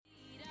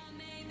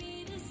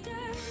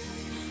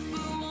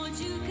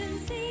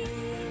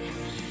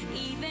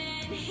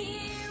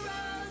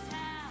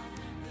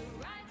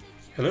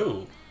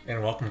Hello,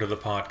 and welcome to the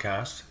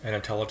podcast, An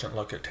Intelligent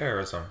Look at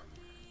Terrorism.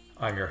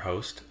 I'm your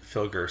host,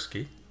 Phil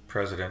Gursky,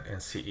 President and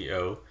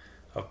CEO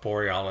of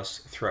Borealis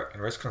Threat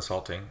and Risk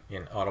Consulting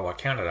in Ottawa,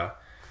 Canada,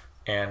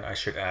 and I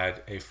should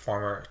add, a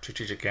former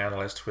strategic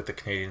analyst with the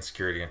Canadian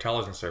Security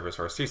Intelligence Service,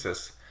 or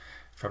CSIS,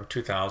 from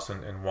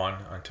 2001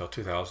 until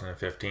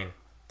 2015.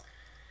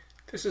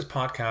 This is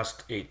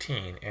podcast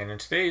 18, and in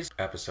today's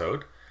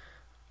episode,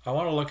 I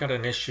want to look at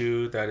an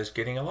issue that is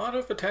getting a lot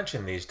of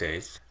attention these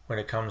days when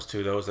it comes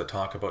to those that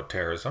talk about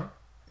terrorism,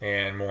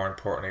 and more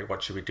importantly,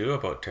 what should we do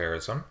about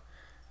terrorism?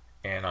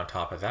 And on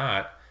top of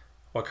that,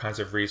 what kinds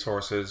of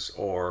resources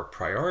or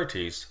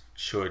priorities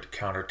should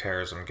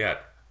counterterrorism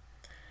get?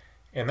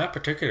 And that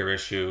particular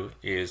issue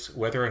is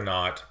whether or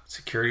not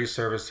security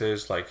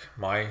services like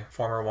my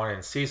former one in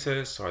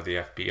CSIS or the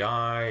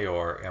FBI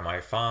or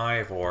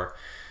MI5 or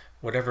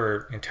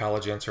whatever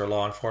intelligence or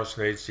law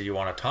enforcement agency you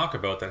want to talk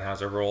about that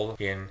has a role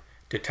in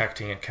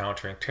detecting and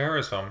countering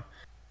terrorism,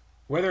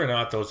 whether or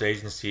not those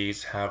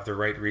agencies have the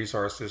right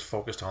resources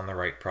focused on the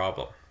right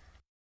problem.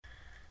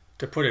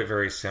 To put it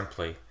very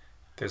simply,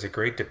 there's a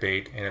great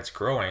debate, and it's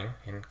growing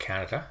in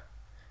Canada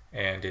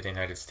and in the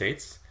United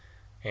States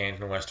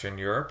and in Western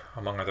Europe,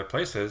 among other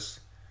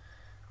places,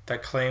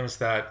 that claims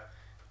that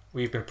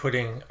we've been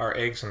putting our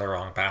eggs in the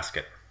wrong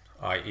basket,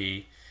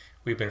 i.e.,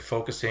 we've been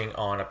focusing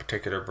on a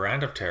particular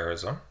brand of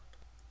terrorism,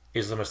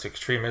 Islamist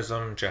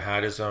extremism,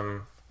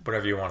 jihadism,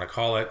 whatever you want to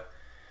call it,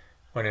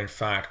 when in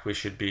fact we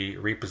should be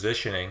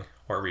repositioning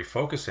or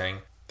refocusing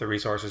the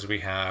resources we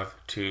have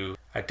to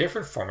a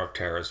different form of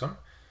terrorism,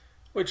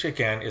 which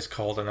again is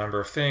called a number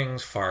of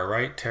things: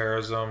 far-right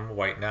terrorism,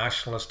 white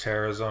nationalist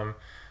terrorism,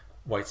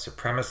 white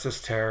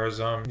supremacist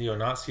terrorism,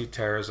 neo-Nazi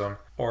terrorism,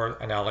 or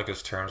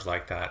analogous terms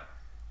like that.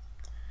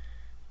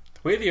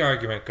 The way the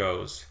argument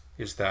goes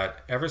is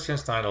that ever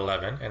since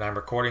 9/11, and I'm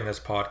recording this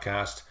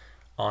podcast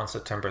on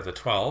September the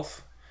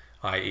 12th,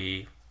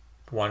 i.e.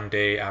 one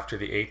day after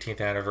the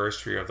 18th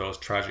anniversary of those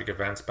tragic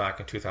events back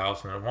in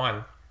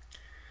 2001,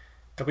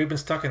 that we've been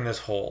stuck in this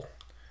hole.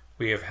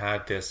 We have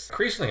had this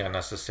increasingly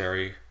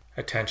unnecessary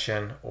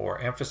attention or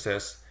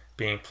emphasis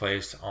being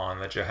placed on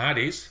the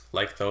jihadis,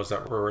 like those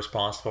that were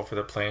responsible for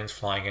the planes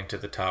flying into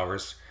the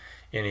towers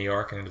in New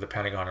York and into the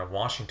Pentagon in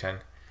Washington,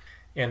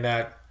 and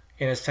that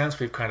in a sense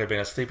we've kind of been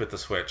asleep at the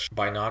switch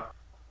by not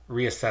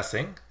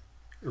reassessing,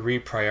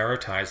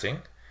 reprioritizing,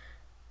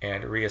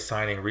 and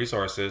reassigning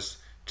resources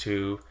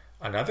to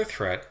another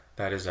threat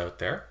that is out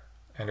there,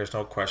 and there's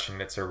no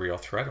question it's a real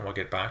threat, and we'll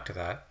get back to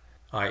that,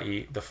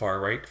 i.e. the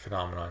far-right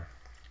phenomenon.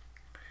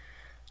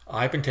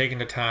 I've been taken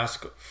to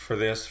task for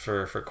this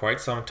for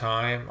quite some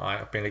time.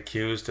 I've been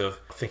accused of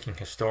thinking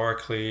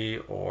historically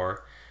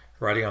or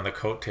riding on the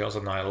coattails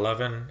of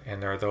 9/11,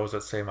 and there are those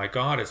that say, my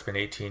God, it's been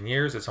 18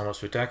 years, it's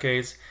almost 2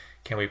 decades,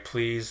 can we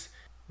please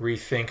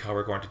rethink how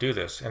we're going to do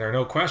this? And there's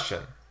no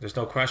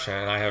question,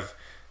 and I have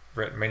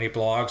written many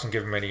blogs and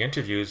given many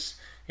interviews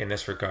in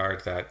this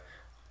regard, that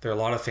there are a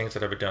lot of things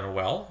that have been done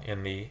well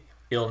in the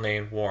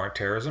ill-named war on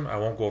terrorism. I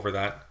won't go over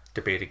that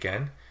debate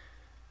again.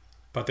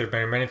 But there have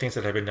been many things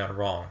that have been done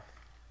wrong,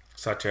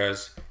 such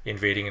as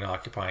invading and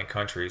occupying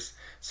countries,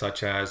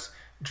 such as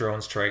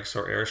drone strikes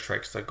or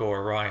airstrikes that go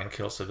awry and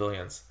kill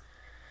civilians.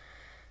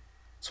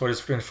 So it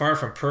has been far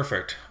from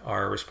perfect,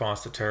 our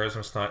response to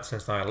terrorism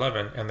since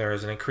 9/11, and there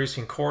is an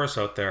increasing chorus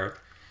out there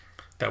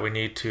that we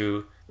need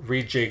to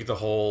rejig the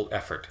whole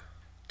effort,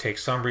 take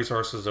some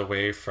resources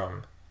away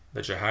from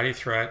the jihadi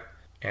threat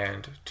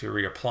and to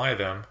reapply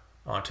them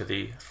onto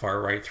the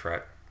far-right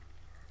threat.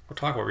 We'll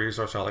talk about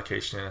resource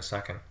allocation in a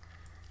second.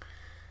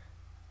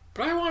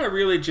 But I want to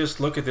really just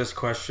look at this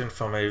question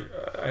from an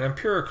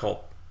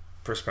empirical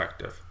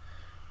perspective,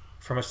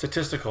 from a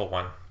statistical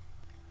one.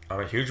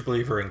 I'm a huge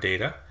believer in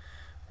data.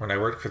 When I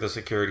worked for the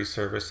security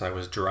service, I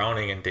was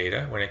drowning in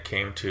data when it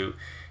came to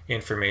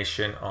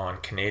information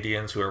on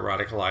Canadians who were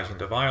radicalizing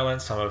to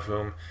violence, some of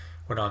whom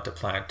went on to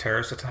plan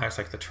terrorist attacks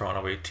like the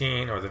Toronto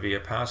 18 or the Via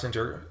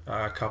Passenger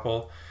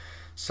couple,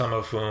 some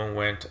of whom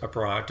went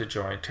abroad to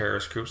join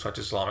terrorist groups such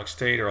as Islamic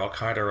State or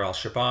Al-Qaeda or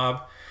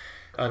Al-Shabaab,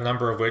 a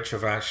number of which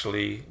have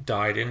actually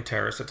died in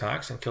terrorist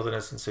attacks and killed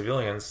innocent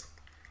civilians.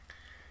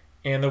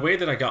 And the way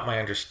that I got my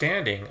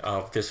understanding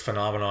of this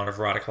phenomenon of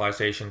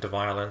radicalization to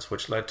violence,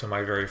 which led to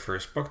my very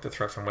first book, The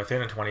Threat from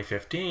Within, in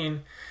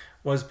 2015,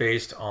 was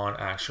based on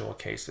actual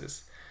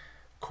cases.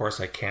 Of course,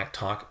 I can't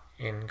talk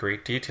in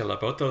great detail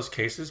about those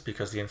cases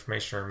because the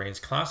information remains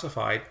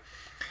classified,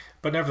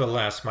 but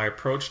nevertheless, my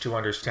approach to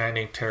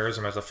understanding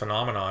terrorism as a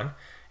phenomenon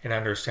and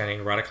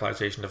understanding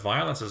radicalization to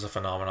violence as a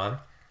phenomenon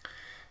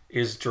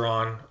is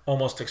drawn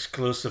almost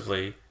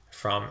exclusively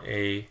from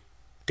a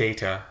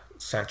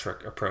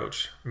data-centric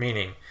approach,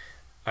 meaning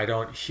I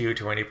don't hew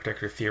to any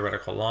particular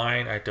theoretical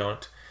line. I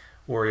don't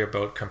worry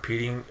about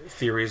competing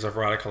theories of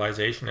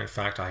radicalization. In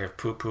fact, I have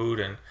poo-pooed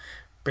and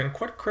been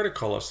quite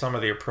critical of some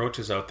of the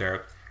approaches out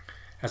there,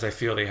 as I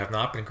feel they have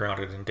not been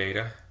grounded in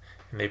data,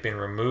 and they've been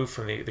removed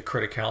from the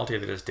criticality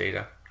that is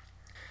data.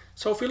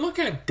 So if we look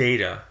at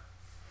data,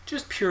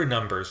 just pure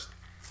numbers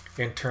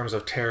in terms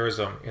of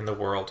terrorism in the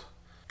world,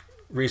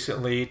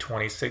 recently,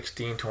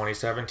 2016,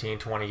 2017,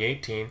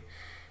 2018,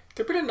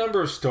 there have been a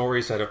number of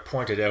stories that have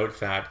pointed out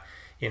that,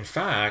 in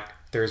fact,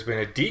 there's been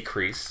a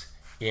decrease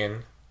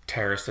in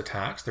terrorist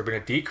attacks. There have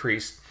been a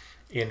decrease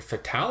in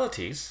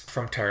fatalities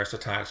from terrorist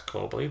attacks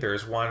globally.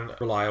 There's one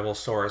reliable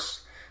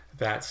source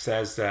that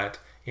says that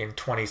in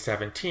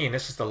 2017,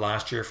 this is the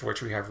last year for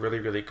which we have really,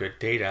 really good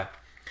data,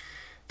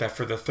 that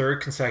for the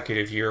third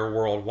consecutive year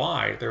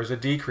worldwide, there was a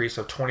decrease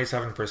of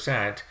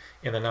 27%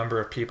 in the number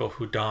of people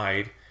who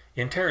died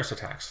in terrorist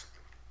attacks,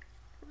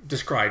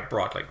 described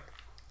broadly.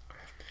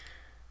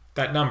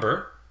 That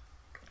number,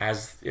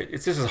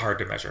 this is hard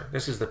to measure.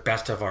 This is the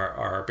best of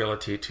our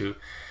ability to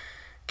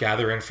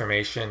gather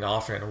information,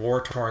 often in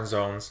war-torn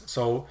zones.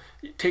 So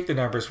take the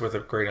numbers with a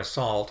grain of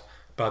salt,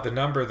 but the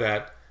number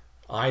that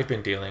I've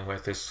been dealing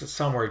with is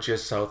somewhere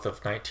just south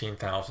of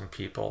 19,000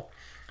 people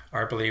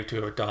are believed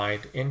to have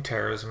died in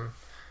terrorism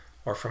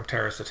or from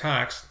terrorist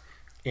attacks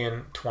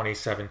in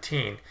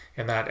 2017.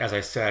 And that, as I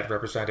said,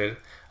 represented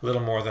a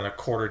little more than a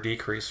quarter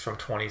decrease from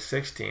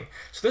 2016.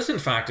 So this, in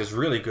fact, is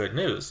really good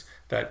news,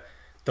 that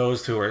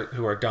those who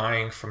are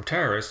dying from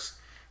terrorists,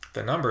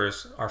 the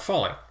numbers are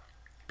falling.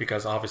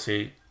 Because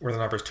obviously, were the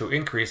numbers to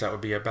increase, that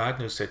would be a bad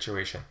news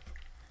situation.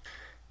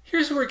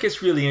 Here's where it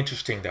gets really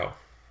interesting, though.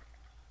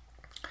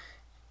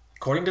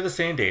 According to the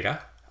same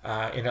data,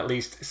 in at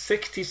least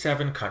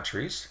 67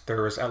 countries,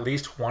 there was at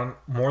least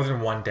more than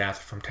one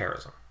death from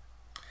terrorism.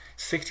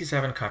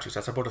 67 countries,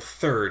 that's about a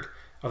third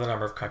of the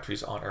number of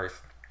countries on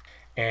Earth.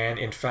 And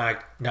in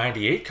fact,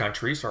 98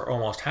 countries, or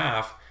almost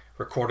half,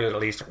 recorded at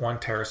least one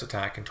terrorist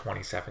attack in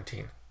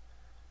 2017.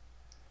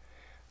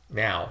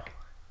 Now,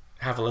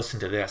 have a listen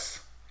to this.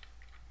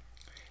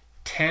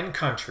 10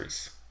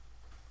 countries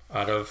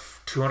out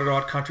of 200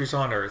 odd countries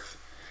on Earth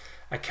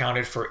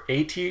accounted for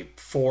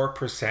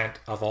 84%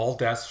 of all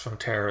deaths from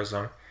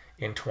terrorism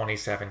in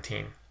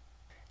 2017.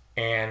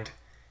 And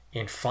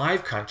in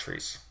 5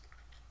 countries,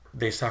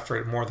 they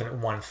suffered more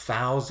than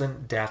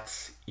 1,000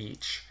 deaths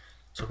each.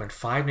 So in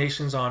 5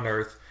 nations on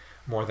Earth,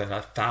 more than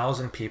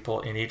 1,000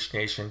 people in each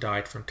nation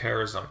died from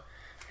terrorism.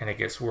 And it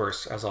gets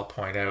worse, as I'll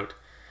point out.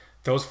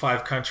 Those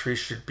 5 countries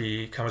should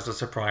come as a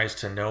surprise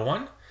to no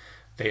one.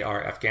 They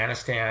are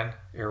Afghanistan,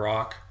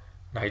 Iraq,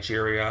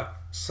 Nigeria,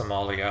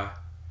 Somalia,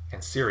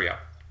 and Syria.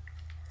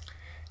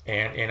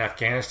 And in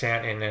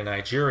Afghanistan and in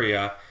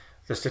Nigeria,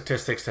 the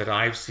statistics that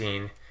I've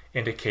seen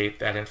indicate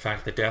that, in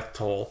fact, the death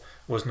toll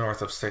was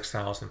north of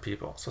 6,000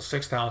 people. So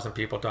 6,000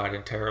 people died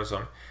in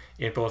terrorism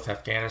in both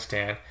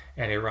Afghanistan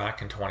and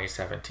Iraq in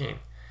 2017.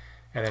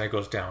 And then it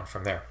goes down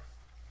from there.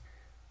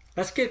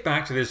 Let's get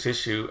back to this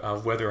issue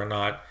of whether or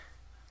not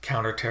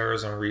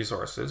counterterrorism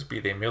resources, be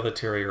they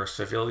military or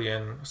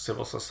civilian,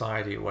 civil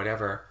society,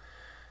 whatever,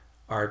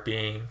 are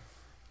being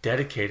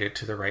dedicated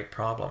to the right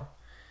problem.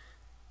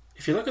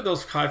 If you look at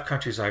those 5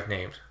 countries I've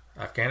named,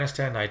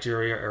 Afghanistan,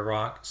 Nigeria,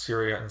 Iraq,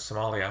 Syria, and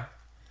Somalia,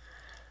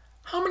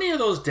 how many of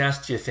those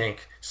deaths do you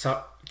think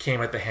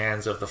came at the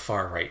hands of the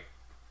far right?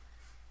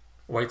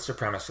 White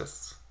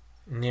supremacists,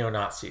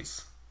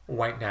 neo-Nazis,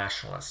 white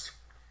nationalists.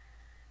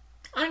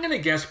 I'm going to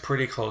guess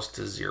pretty close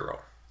to 0.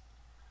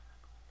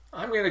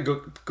 I'm going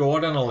to go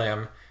out on a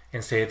limb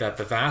and say that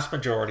the vast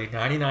majority,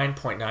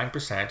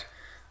 99.9%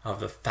 of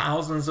the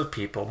thousands of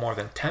people, more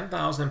than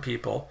 10,000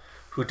 people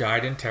who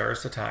died in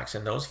terrorist attacks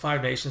in those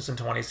 5 nations in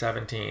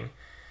 2017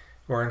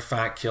 were in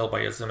fact killed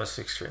by Islamist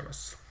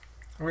extremists.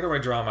 Where do I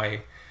draw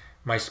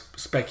my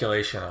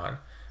speculation on?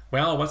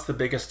 Well, what's the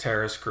biggest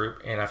terrorist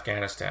group in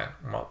Afghanistan?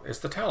 Well, it's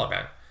the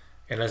Taliban,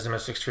 an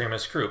Islamist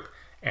extremist group.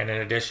 And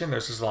in addition,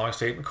 there's Islamic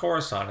State in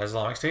Khorasan, an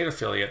Islamic State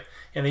affiliate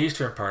in the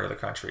eastern part of the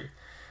country.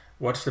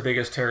 What's the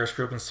biggest terrorist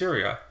group in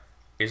Syria?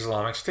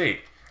 Islamic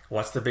State.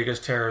 What's the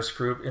biggest terrorist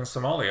group in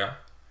Somalia?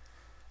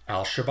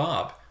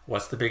 Al-Shabaab.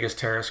 What's the biggest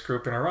terrorist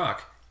group in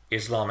Iraq?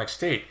 Islamic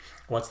State.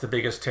 What's the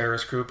biggest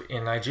terrorist group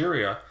in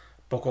Nigeria?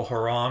 Boko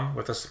Haram,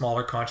 with a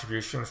smaller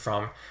contribution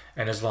from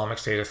an Islamic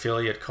State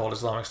affiliate called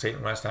Islamic State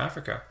in West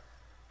Africa.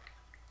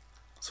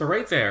 So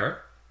right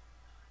there,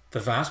 the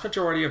vast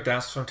majority of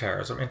deaths from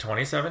terrorism in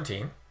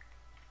 2017,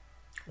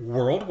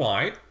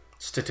 worldwide,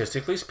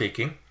 statistically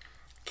speaking,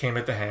 came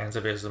at the hands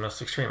of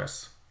Islamist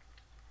extremists.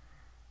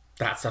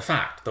 That's a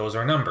fact. Those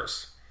are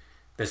numbers.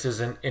 This is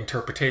an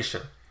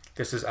interpretation.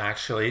 This is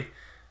actually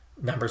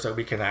numbers that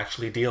we can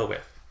actually deal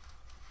with.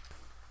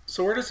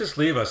 So where does this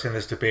leave us in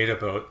this debate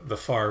about the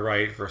far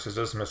right versus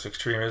Islamist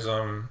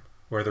extremism,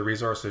 where the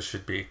resources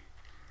should be?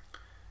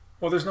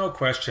 Well, there's no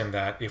question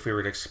that if we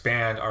were to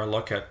expand our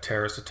look at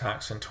terrorist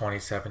attacks in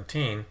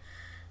 2017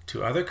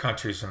 to other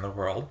countries in the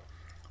world,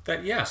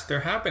 that yes, there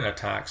have been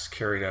attacks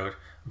carried out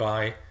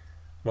by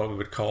what we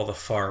would call the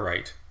far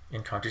right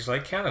in countries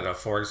like Canada.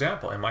 For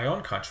example, in my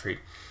own country,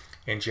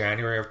 in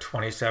January of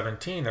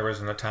 2017, there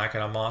was an attack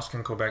at a mosque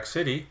in Quebec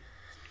City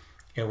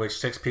in which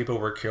 6 people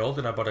were killed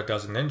and about a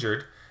dozen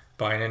injured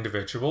by an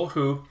individual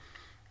who,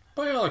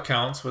 by all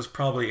accounts, was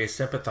probably a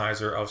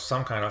sympathizer of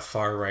some kind of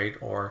far right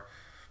or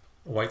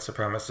white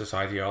supremacist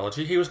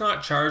ideology. He was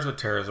not charged with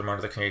terrorism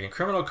under the Canadian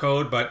Criminal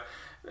Code, but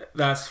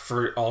that's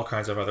for all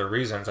kinds of other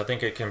reasons. I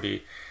think it can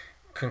be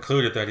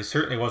concluded that he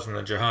certainly wasn't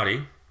a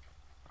jihadi,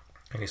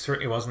 and he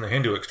certainly wasn't a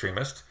Hindu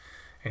extremist,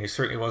 and he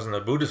certainly wasn't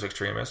a Buddhist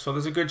extremist. So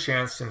there's a good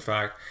chance, in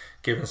fact,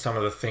 given some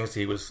of the things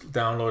he was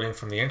downloading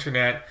from the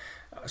internet,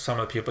 some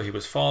of the people he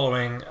was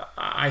following,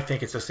 I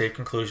think it's a safe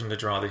conclusion to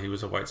draw that he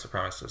was a white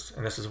supremacist.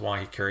 And this is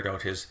why he carried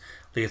out his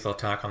lethal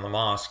attack on the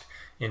mosque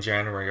in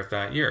January of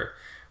that year.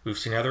 We've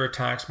seen other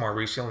attacks more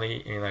recently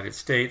in the United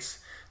States,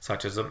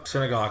 such as a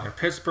synagogue in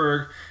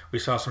Pittsburgh. We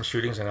saw some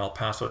shootings in El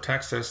Paso,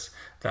 Texas,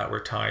 that were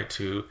tied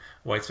to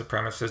white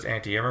supremacist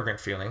anti-immigrant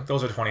feeling.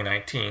 Those are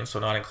 2019, so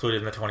not included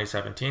in the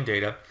 2017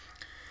 data.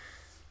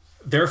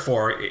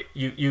 Therefore,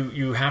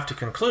 you have to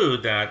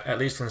conclude that, at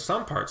least in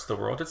some parts of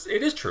the world,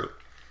 it is true.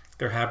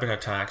 There have been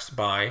attacks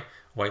by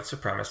white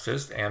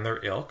supremacists and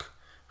their ilk,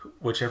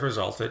 which have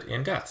resulted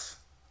in deaths.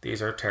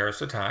 These are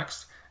terrorist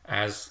attacks,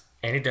 as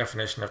any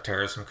definition of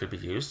terrorism could be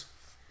used,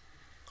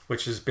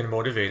 which has been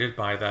motivated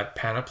by that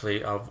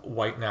panoply of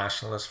white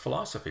nationalist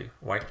philosophy,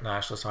 white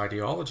nationalist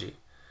ideology.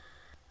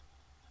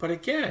 But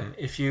again,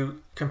 if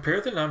you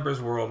compare the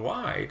numbers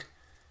worldwide,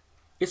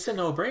 it's a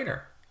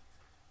no-brainer.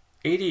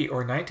 80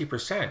 or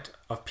 90%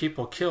 of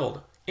people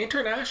killed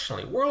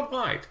internationally,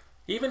 worldwide,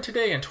 even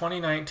today in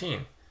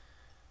 2019,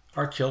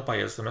 are killed by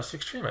Islamist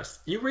extremists.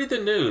 You read the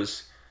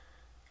news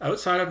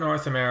outside of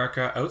North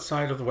America,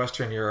 outside of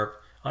Western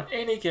Europe, on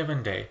any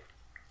given day.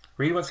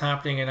 Read what's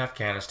happening in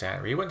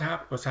Afghanistan. Read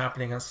what's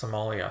happening in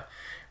Somalia.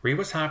 Read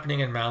what's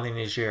happening in Mali,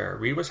 Niger.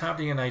 Read what's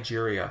happening in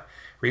Nigeria.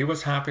 Read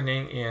what's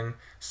happening in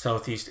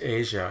Southeast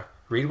Asia.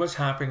 Read what's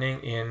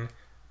happening in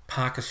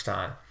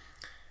Pakistan.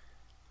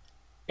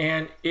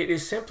 And it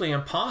is simply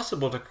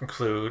impossible to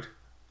conclude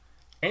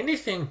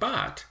anything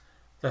but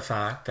the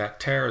fact that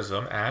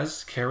terrorism,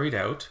 as carried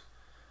out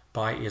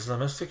by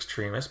Islamist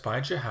extremists, by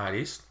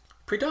jihadis,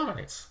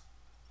 predominates.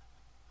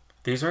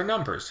 These are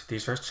numbers.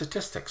 These are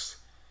statistics.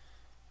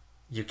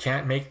 You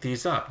can't make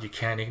these up. You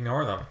can't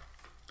ignore them.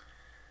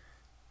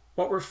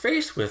 What we're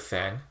faced with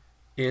then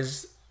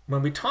is,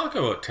 when we talk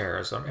about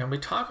terrorism and we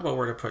talk about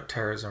where to put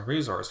terrorism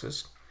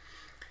resources,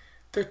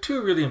 there are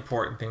two really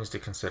important things to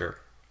consider.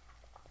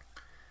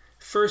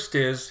 First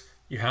is,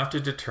 you have to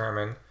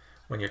determine,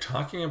 when you're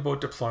talking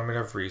about deployment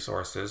of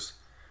resources,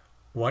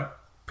 what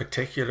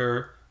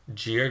particular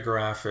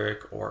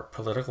geographic or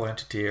political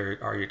entity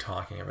are you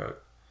talking about?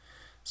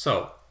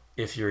 So,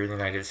 if you're in the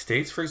United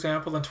States, for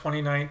example, in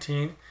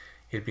 2019,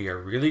 it'd be a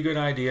really good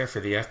idea for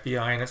the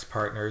FBI and its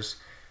partners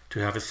to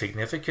have a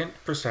significant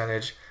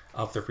percentage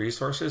of the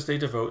resources they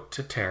devote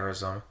to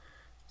terrorism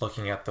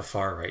looking at the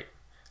far right.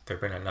 There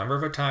have been a number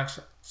of attacks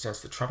since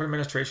the Trump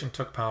administration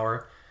took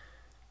power.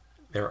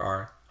 There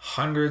are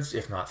hundreds,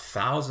 if not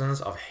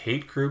thousands, of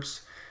hate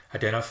groups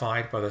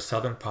identified by the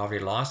Southern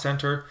Poverty Law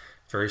Center.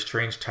 Very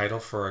strange title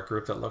for a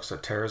group that looks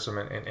at terrorism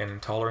and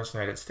intolerance in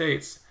the United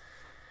States.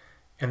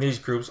 And these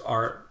groups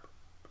are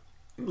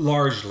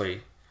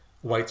largely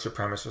white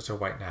supremacist or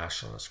white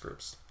nationalist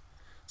groups.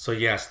 So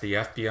yes, the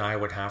FBI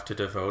would have to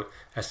devote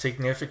a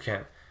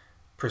significant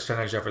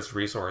percentage of its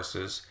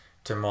resources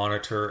to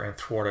monitor and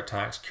thwart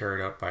attacks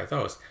carried out by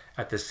those.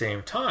 At the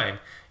same time,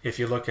 if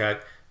you look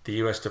at the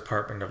U.S.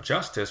 Department of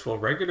Justice, will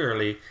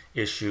regularly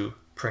issue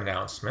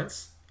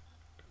pronouncements,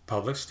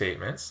 public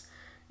statements,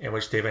 in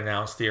which they've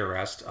announced the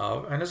arrest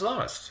of an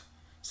Islamist,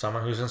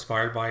 someone who's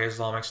inspired by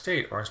Islamic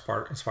State or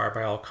inspired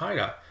by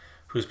Al-Qaeda,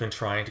 who's been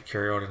trying to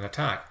carry out an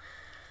attack.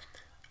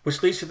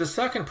 Which leads to the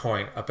second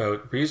point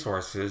about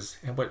resources,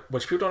 and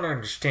which people don't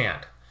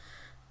understand,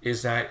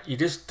 is that you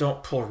just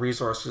don't pull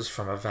resources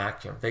from a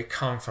vacuum. They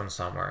come from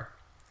somewhere.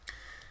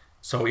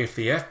 So if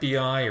the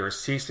FBI or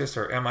CSIS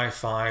or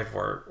MI5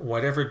 or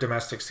whatever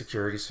domestic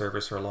security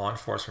service or law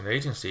enforcement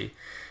agency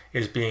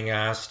is being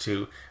asked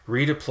to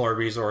redeploy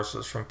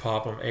resources from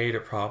problem A to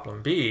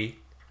problem B,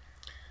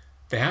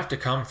 they have to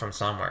come from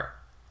somewhere.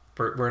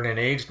 We're in an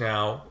age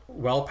now,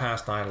 well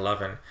past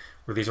 9/11,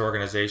 where these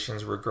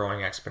organizations were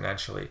growing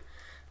exponentially.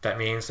 That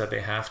means that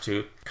they have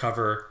to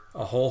cover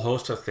a whole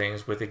host of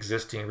things with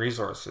existing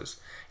resources.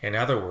 In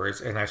other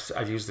words, and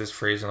I've used this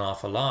phrase an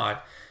awful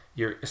lot,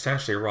 you're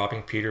essentially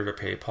robbing Peter to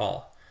pay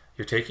Paul.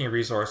 You're taking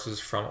resources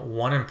from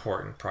one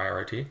important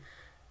priority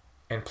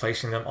and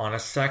placing them on a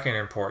second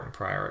important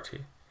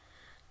priority.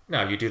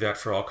 Now, you do that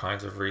for all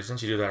kinds of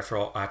reasons. You do that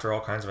after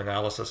all kinds of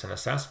analysis and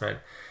assessment.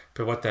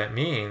 But what that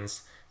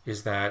means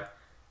is that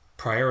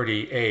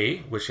priority A,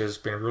 which has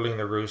been ruling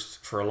the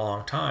roost for a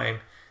long time,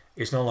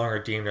 is no longer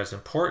deemed as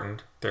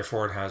important.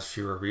 Therefore, it has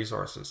fewer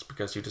resources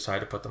because you decide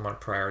to put them on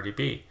priority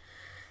B.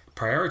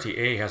 Priority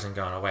A hasn't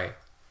gone away.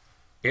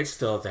 It's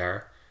still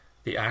there.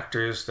 The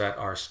actors that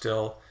are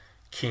still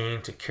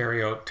keen to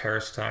carry out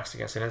terrorist attacks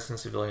against innocent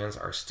civilians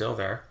are still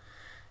there.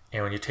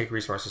 And when you take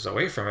resources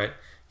away from it,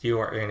 you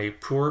are in a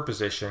poor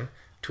position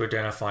to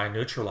identify and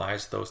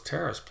neutralize those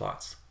terrorist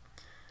plots.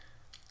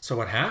 So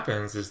what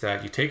happens is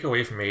that you take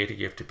away from A to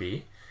give to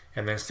B,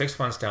 and then 6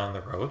 months down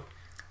the road,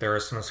 there are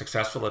some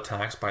successful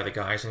attacks by the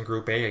guys in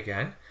Group A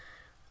again,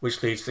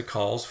 which leads to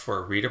calls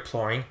for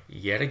redeploying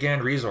yet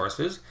again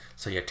resources.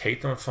 So you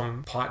take them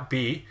from pot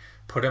B,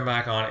 put them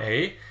back on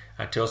A,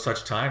 until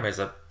such time as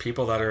the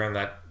people that are in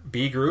that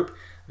B group,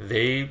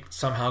 they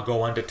somehow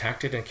go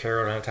undetected and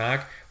carry out an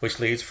attack, which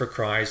leads for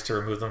cries to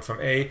remove them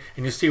from A.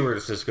 And you see where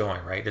this is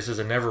going, right? This is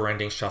a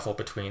never-ending shuffle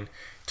between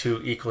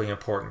two equally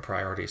important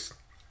priorities.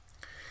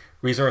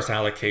 Resource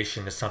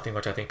allocation is something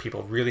which I think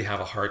people really have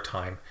a hard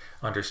time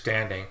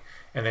understanding,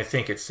 and they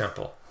think it's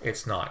simple.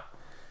 It's not.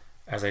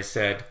 As I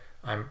said,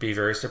 I'd be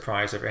very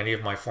surprised if any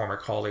of my former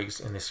colleagues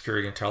in the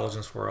security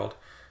intelligence world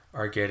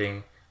are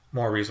getting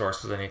more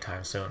resources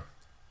anytime soon.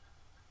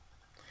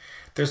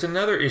 There's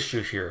another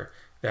issue here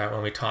that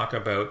when we talk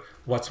about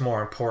what's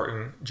more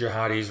important,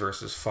 jihadis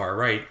versus far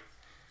right,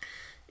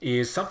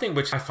 is something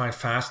which I find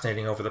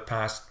fascinating over the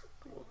past,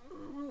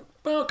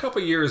 a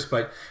couple of years,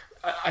 but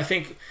I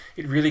think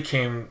it really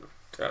came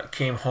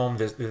home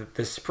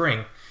this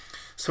spring.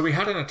 So we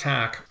had an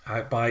attack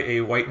by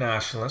a white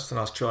nationalist, an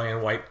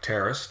Australian white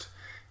terrorist,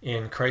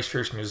 in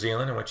Christchurch, New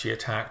Zealand, in which he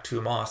attacked 2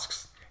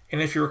 mosques.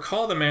 And if you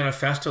recall the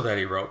manifesto that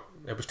he wrote,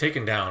 it was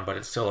taken down, but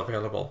it's still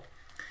available.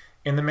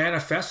 In the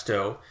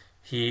manifesto,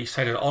 he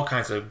cited all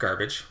kinds of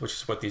garbage, which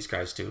is what these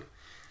guys do.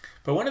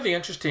 But one of the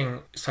interesting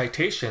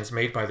citations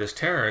made by this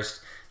terrorist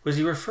was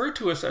he referred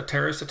to as a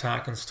terrorist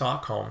attack in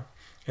Stockholm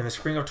in the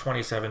spring of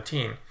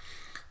 2017,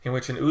 in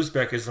which an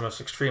Uzbek Islamist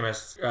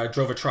extremist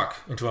drove a truck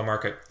into a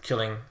market,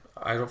 killing,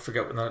 I don't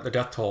forget what the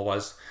death toll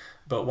was,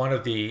 but one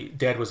of the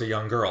dead was a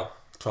young girl,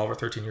 12 or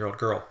 13-year-old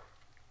girl.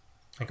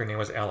 I think her name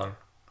was Ellen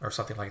or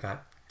something like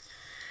that.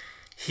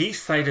 He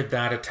cited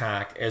that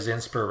attack as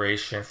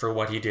inspiration for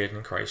what he did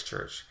in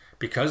Christchurch.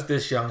 Because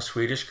this young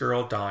Swedish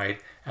girl died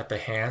at the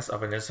hands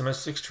of an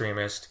Islamist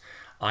extremist,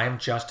 I am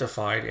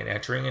justified in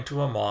entering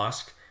into a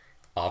mosque,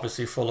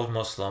 obviously full of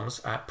Muslims,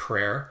 at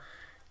prayer,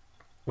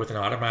 with an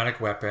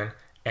automatic weapon,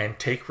 and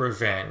take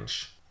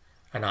revenge,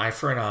 an eye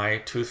for an eye,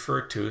 tooth for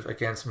a tooth,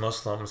 against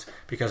Muslims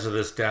because of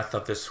this death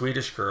of this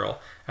Swedish girl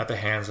at the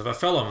hands of a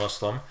fellow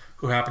Muslim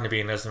who happened to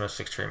be an Islamist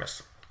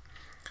extremist.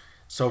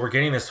 So we're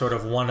getting this sort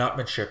of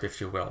one-upmanship,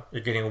 if you will.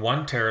 You're getting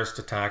one terrorist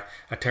attack.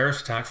 A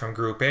terrorist attack from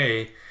Group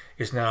A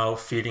is now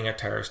feeding a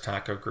terrorist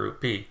attack of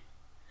Group B.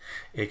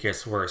 It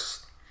gets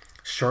worse.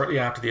 Shortly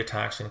after the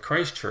attacks in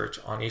Christchurch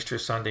on Easter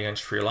Sunday in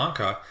Sri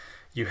Lanka,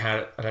 you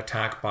had an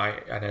attack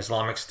by an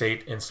Islamic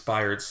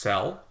State-inspired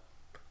cell,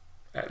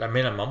 at a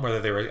minimum.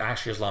 Whether they were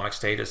actually Islamic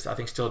State is, I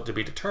think, still to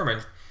be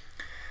determined,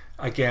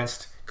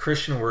 against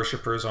Christian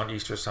worshippers on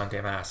Easter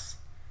Sunday Mass.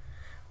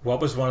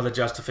 What was one of the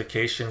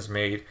justifications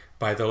made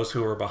by those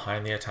who were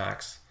behind the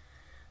attacks?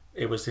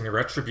 It was in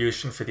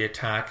retribution for the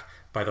attack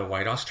by the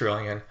white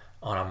Australian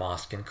on a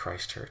mosque in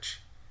Christchurch.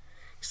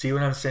 See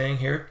what I'm saying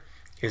here?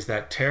 Is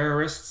that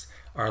terrorists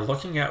are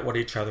looking at what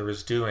each other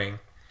is doing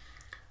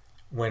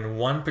when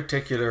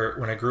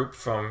a group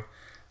from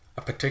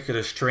a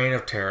particular strain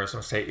of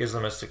terrorism, say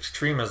Islamist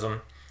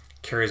extremism,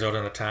 carries out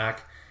an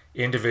attack,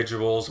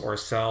 individuals or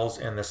cells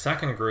in the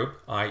second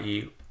group,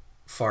 i.e.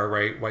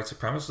 far-right white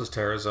supremacist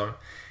terrorism,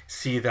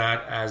 see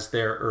that as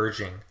their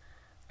urging,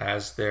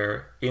 as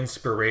their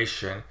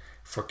inspiration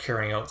for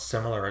carrying out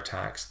similar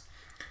attacks.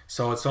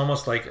 So it's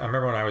almost like, I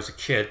remember when I was a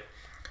kid,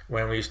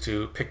 when we used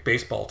to pick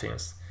baseball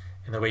teams,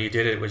 and the way you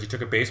did it was you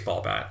took a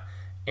baseball bat,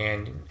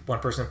 and one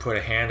person put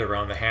a hand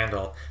around the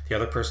handle, the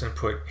other person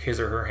put his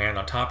or her hand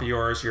on top of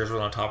yours was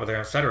on top of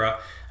theirs, etc.,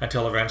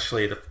 until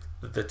eventually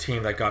the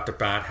team that got the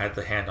bat had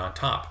the hand on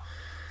top.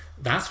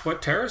 That's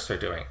what terrorists are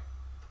doing.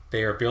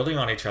 They are building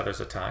on each other's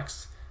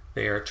attacks.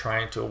 They are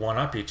trying to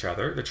one-up each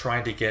other. They're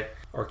trying to get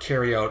or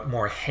carry out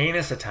more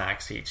heinous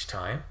attacks each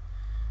time,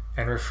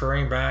 and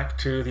referring back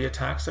to the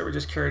attacks that were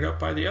just carried out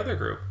by the other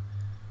group.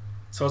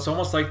 So it's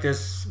almost like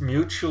this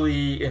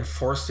mutually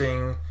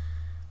enforcing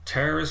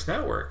terrorist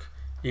network,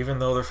 even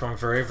though they're from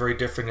very, very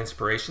different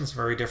inspirations,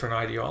 very different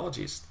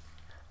ideologies.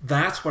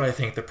 That's what I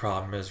think the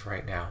problem is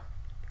right now.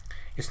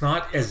 It's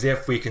not as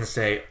if we can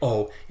say,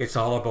 oh, it's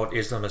all about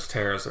Islamist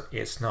terrorism.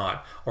 It's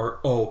not. Or,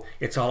 oh,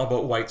 it's all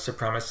about white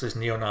supremacist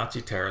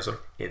neo-Nazi terrorism.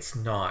 It's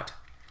not.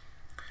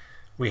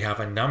 We have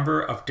a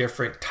number of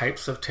different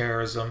types of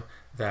terrorism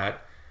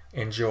that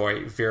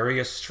enjoy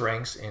various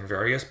strengths in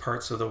various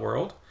parts of the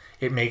world.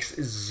 It makes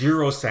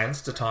zero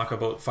sense to talk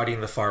about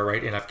fighting the far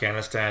right in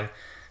Afghanistan,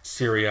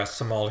 Syria,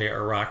 Somalia,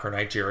 Iraq, or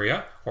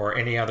Nigeria, or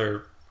any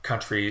other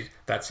country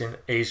that's in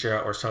Asia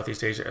or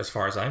Southeast Asia as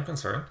far as I'm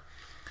concerned.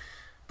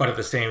 But at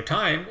the same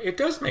time, it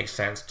does make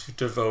sense to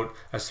devote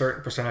a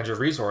certain percentage of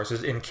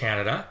resources in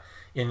Canada,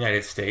 in the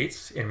United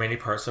States, in many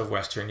parts of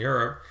Western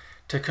Europe,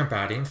 to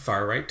combating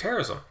far-right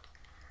terrorism.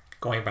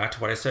 Going back to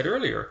what I said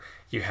earlier,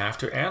 you have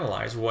to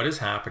analyze what is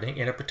happening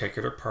in a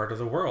particular part of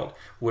the world.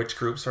 Which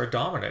groups are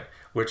dominant?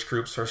 Which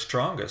groups are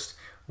strongest?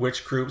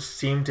 Which groups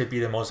seem to be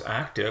the most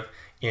active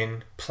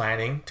in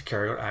planning to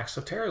carry out acts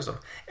of terrorism?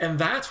 And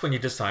that's when you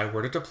decide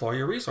where to deploy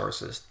your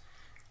resources.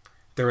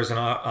 There was an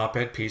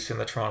op-ed piece in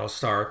the Toronto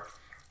Star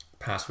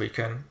past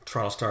weekend,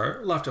 Toronto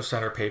Star, left of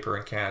center paper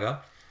in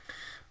Canada,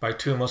 by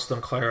two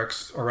Muslim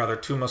clerics, or rather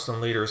two Muslim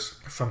leaders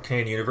from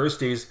Canadian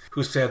universities,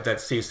 who said that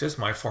CSIS,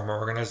 my former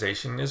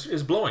organization,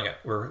 is blowing it.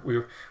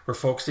 We're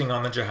focusing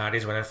on the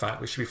jihadis when in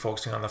fact we should be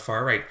focusing on the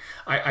far right.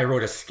 I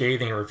wrote a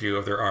scathing review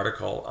of their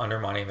article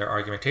undermining their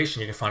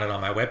argumentation. You can find it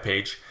on my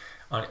webpage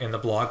in the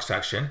blog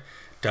section,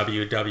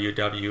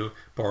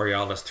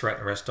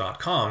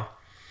 www.borealisthreatandrisk.com.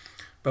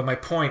 But my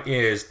point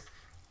is,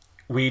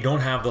 we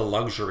don't have the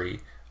luxury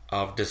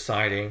of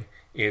deciding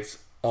it's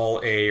all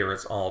A or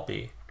it's all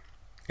B.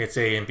 It's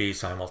A and B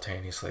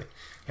simultaneously.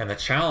 And the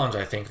challenge,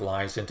 I think,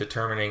 lies in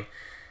determining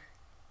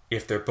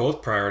if they're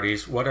both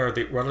priorities, what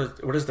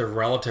is the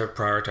relative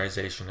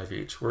prioritization of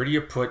each? Where do you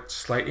put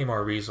slightly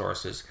more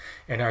resources?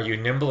 And are you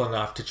nimble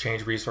enough to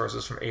change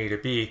resources from A to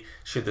B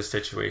should the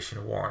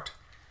situation warrant?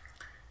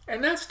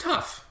 And that's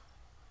tough.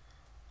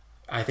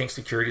 I think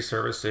security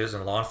services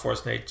and law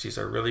enforcement agencies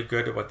are really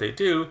good at what they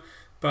do,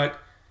 but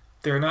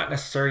they're not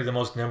necessarily the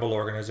most nimble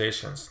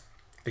organizations.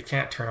 They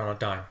can't turn on a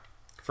dime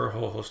for a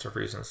whole host of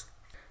reasons.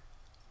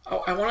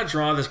 I want to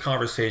draw this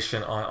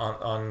conversation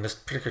on this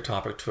particular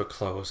topic to a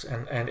close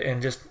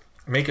and just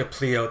make a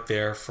plea out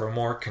there for a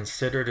more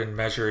considered and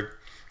measured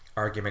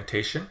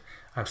argumentation.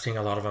 I'm seeing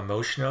a lot of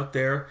emotion out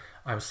there.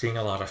 I'm seeing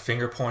a lot of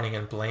finger pointing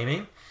and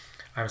blaming.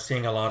 I'm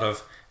seeing a lot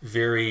of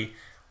very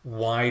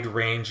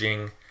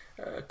wide-ranging,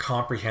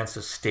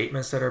 comprehensive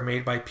statements that are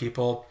made by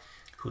people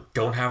who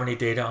don't have any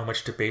data on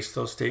which to base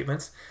those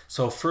statements.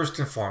 So first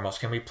and foremost,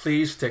 can we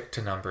please stick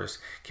to numbers?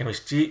 Can we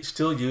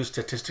still use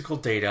statistical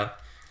data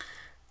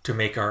to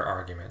make our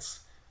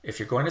arguments? If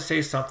you're going to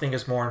say something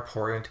is more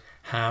important,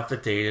 have the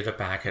data to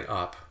back it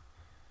up.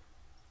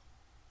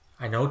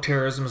 I know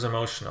terrorism is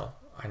emotional.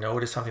 I know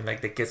it is something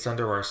that gets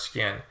under our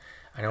skin.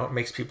 I know it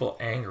makes people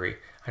angry.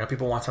 I know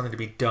people want something to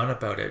be done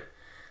about it.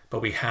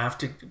 But we have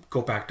to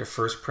go back to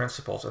first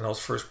principles, and those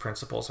first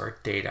principles are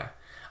data.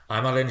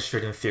 I'm not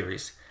interested in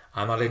theories.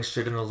 I'm not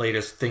interested in the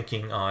latest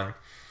thinking on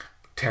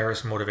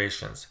terrorist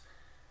motivations.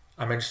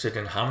 I'm interested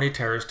in how many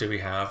terrorists do we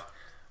have,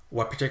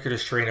 what particular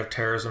strain of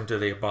terrorism do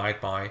they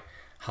abide by,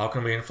 how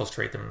can we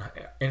infiltrate them,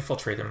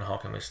 and how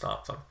can we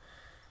stop them.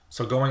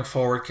 So going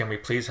forward, can we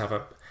please have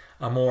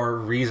a more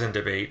reasoned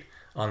debate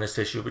on this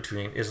issue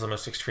between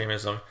Islamist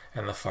extremism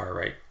and the far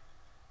right?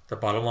 The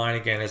bottom line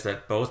again is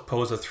that both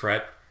pose a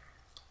threat,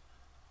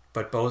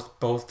 but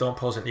both don't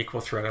pose an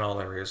equal threat in all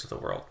areas of the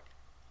world.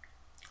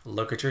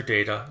 Look at your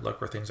data,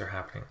 look where things are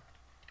happening.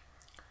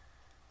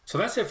 So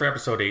that's it for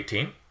episode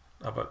 18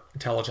 of an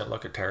intelligent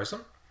look at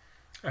terrorism.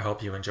 I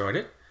hope you enjoyed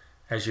it.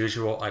 As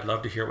usual, I'd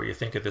love to hear what you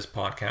think of this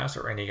podcast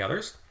or any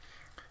others.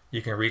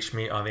 You can reach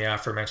me on the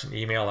aforementioned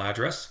email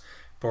address,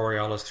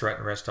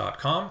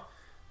 borealisthreatandrisk.com.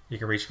 You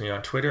can reach me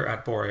on Twitter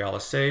at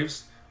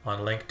BorealisSaves,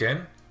 on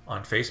LinkedIn,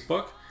 on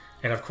Facebook,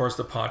 and of course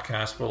the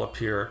podcast will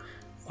appear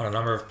on a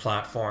number of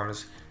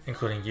platforms,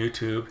 including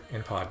YouTube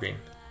and Podbean.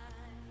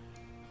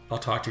 I'll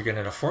talk to you again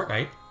in a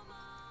fortnight.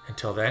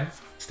 Until then,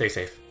 stay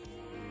safe.